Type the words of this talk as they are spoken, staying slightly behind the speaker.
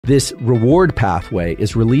This reward pathway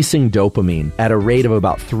is releasing dopamine at a rate of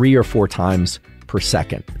about 3 or 4 times per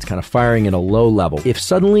second. It's kind of firing at a low level. If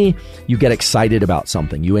suddenly you get excited about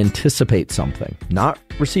something, you anticipate something, not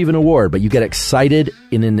receive an award, but you get excited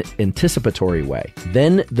in an anticipatory way,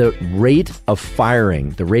 then the rate of firing,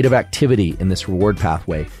 the rate of activity in this reward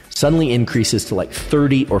pathway suddenly increases to like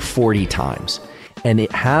 30 or 40 times. And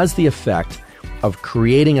it has the effect of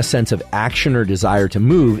creating a sense of action or desire to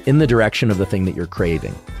move in the direction of the thing that you're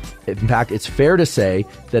craving. In fact, it's fair to say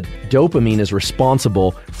that dopamine is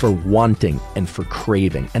responsible for wanting and for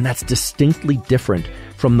craving. And that's distinctly different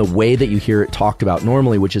from the way that you hear it talked about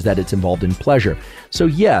normally, which is that it's involved in pleasure. So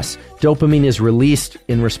yes, dopamine is released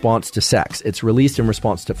in response to sex. It's released in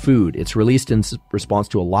response to food. It's released in response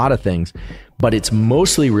to a lot of things, but it's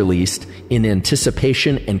mostly released in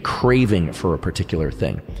anticipation and craving for a particular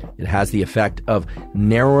thing. It has the effect of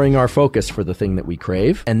narrowing our focus for the thing that we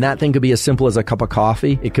crave. And that thing could be as simple as a cup of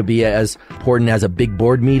coffee. It could be as important as a big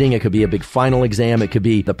board meeting. It could be a big final exam. It could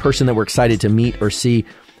be the person that we're excited to meet or see.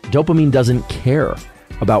 Dopamine doesn't care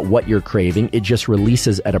about what you're craving. It just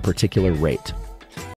releases at a particular rate.